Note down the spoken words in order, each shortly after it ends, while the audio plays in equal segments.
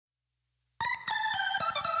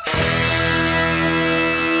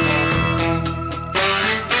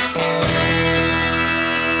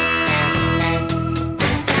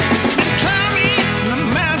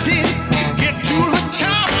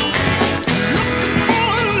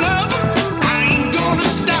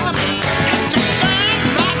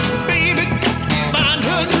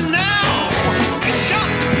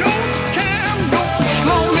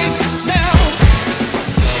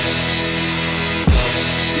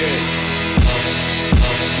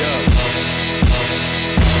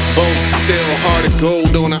Bones are still hard as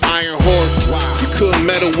gold on an iron horse. You couldn't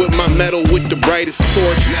meddle with my metal with the brightest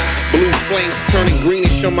torch. Blue flames turning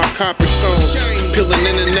greenish on my coppertone. Peeling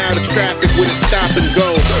in and out of traffic with a stop and go.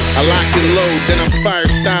 I lock and load, then I fire,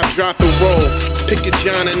 stop, drop and roll. Pick a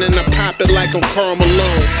John and then I pop it like I'm Karl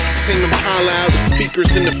Malone. Tame Impala out the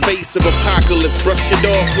speakers in the face of apocalypse. Brush it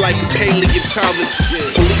off like a paleontologist.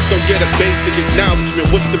 Police don't get a basic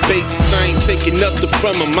acknowledgement. What's the basis? I ain't taking nothing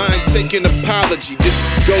from a mind taking apology. This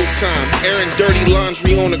is go time. Airing dirty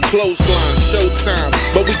laundry on a clothesline. Showtime.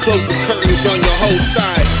 But we close the curtains on your whole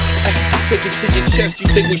side. Take it to your chest, you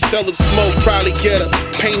think we sellin' smoke? Probably get a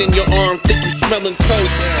pain in your arm, think you smellin'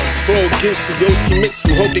 toast. Throw against you,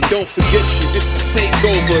 Yoshimitsu, hope they don't forget you. This is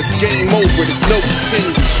takeover, it's game over, there's no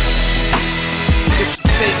continues. This is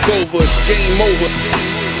takeover, it's game over.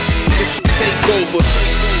 This is takeover.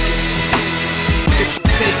 This is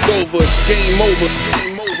takeover, it's game over.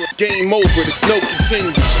 Game over, there's no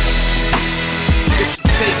continues. This is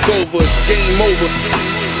takeover, it's game over.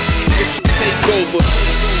 This is takeover.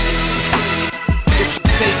 This is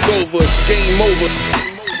takeover, it's game over.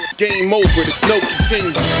 Game over, there's no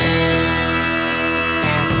continues.